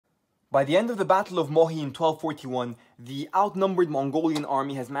By the end of the Battle of Mohi in 1241, the outnumbered Mongolian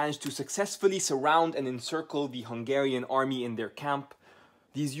army has managed to successfully surround and encircle the Hungarian army in their camp.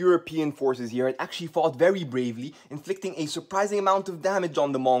 These European forces here had actually fought very bravely, inflicting a surprising amount of damage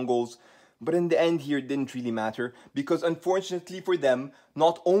on the Mongols. But in the end here, it didn't really matter, because unfortunately for them,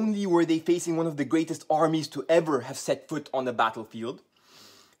 not only were they facing one of the greatest armies to ever have set foot on the battlefield,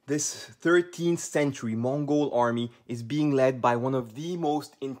 this 13th century Mongol army is being led by one of the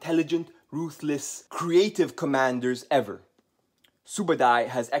most intelligent, ruthless, creative commanders ever. Subudai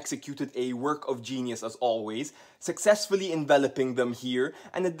has executed a work of genius as always, successfully enveloping them here,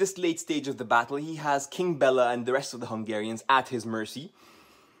 and at this late stage of the battle he has King Bela and the rest of the Hungarians at his mercy.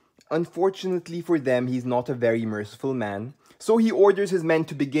 Unfortunately for them, he's not a very merciful man, so he orders his men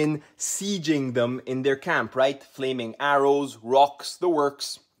to begin sieging them in their camp, right? Flaming arrows, rocks, the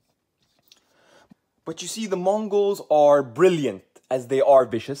works. But you see, the Mongols are brilliant as they are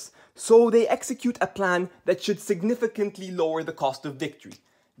vicious, so they execute a plan that should significantly lower the cost of victory.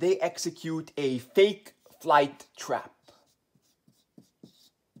 They execute a fake flight trap.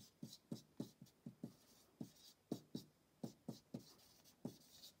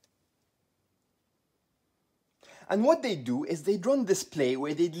 And what they do is they run this play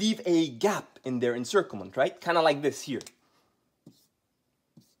where they leave a gap in their encirclement, right? Kind of like this here.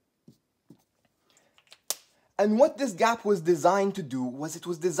 And what this gap was designed to do was it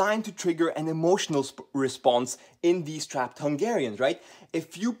was designed to trigger an emotional response in these trapped Hungarians, right?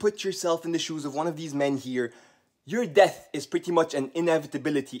 If you put yourself in the shoes of one of these men here, your death is pretty much an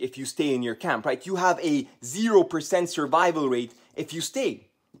inevitability if you stay in your camp, right? You have a 0% survival rate if you stay.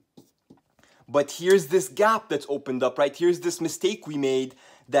 But here's this gap that's opened up, right? Here's this mistake we made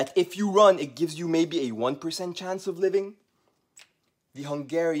that if you run, it gives you maybe a 1% chance of living. The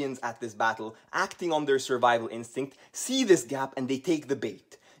Hungarians at this battle, acting on their survival instinct, see this gap and they take the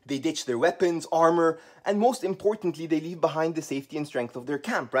bait. They ditch their weapons, armor, and most importantly, they leave behind the safety and strength of their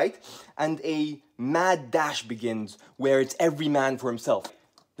camp, right? And a mad dash begins, where it's every man for himself.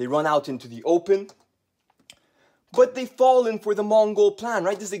 They run out into the open, but they've fallen for the Mongol plan,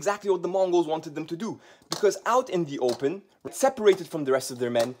 right? This is exactly what the Mongols wanted them to do. Because out in the open, separated from the rest of their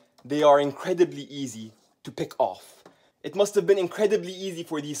men, they are incredibly easy to pick off. It must have been incredibly easy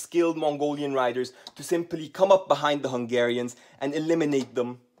for these skilled Mongolian riders to simply come up behind the Hungarians and eliminate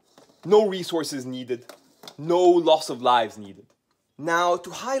them. No resources needed, no loss of lives needed. Now,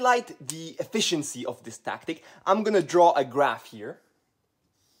 to highlight the efficiency of this tactic, I'm going to draw a graph here.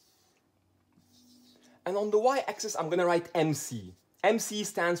 And on the y-axis, I'm going to write MC. MC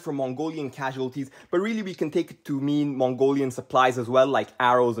stands for Mongolian casualties, but really we can take it to mean Mongolian supplies as well, like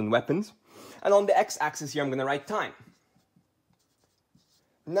arrows and weapons. And on the x-axis here, I'm going to write time.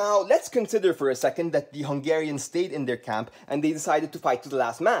 Now, let's consider for a second that the Hungarians stayed in their camp and they decided to fight to the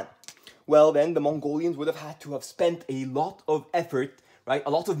last man. Well, then the Mongolians would have had to have spent a lot of effort, right?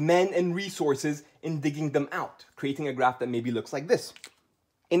 A lot of men and resources in digging them out, creating a graph that maybe looks like this.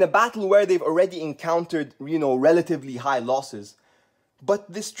 In a battle where they've already encountered, relatively high losses,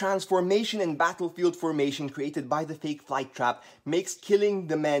 but this transformation in battlefield formation created by the fake flight trap makes killing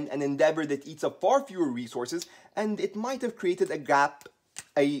the men an endeavor that eats up far fewer resources, and it might have created a graph,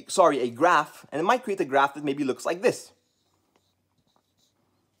 and it might create a graph that maybe looks like this.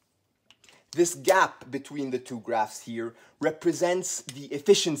 This gap between the two graphs here represents the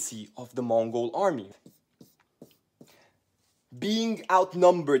efficiency of the Mongol army. Being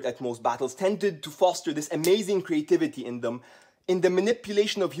outnumbered at most battles tended to foster this amazing creativity in them in the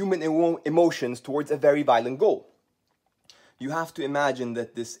manipulation of human emotions towards a very violent goal. You have to imagine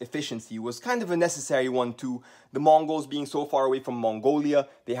that this efficiency was kind of a necessary one too. The Mongols being so far away from Mongolia,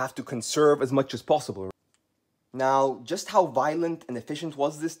 they have to conserve as much as possible. Now, just how violent and efficient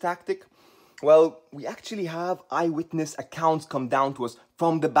was this tactic? Well, we actually have eyewitness accounts come down to us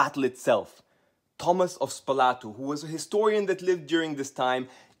from the battle itself. Thomas of Spalato, who was a historian that lived during this time,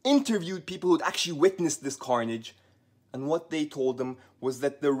 interviewed people who'd actually witnessed this carnage. And what they told them was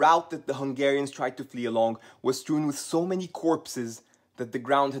that the route that the Hungarians tried to flee along was strewn with so many corpses that the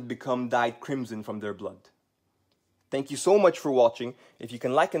ground had become dyed crimson from their blood. Thank you so much for watching. If you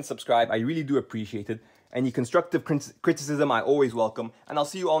can like and subscribe, I really do appreciate it. Any constructive criticism I always welcome, and I'll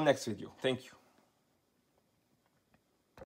see you all next video. Thank you.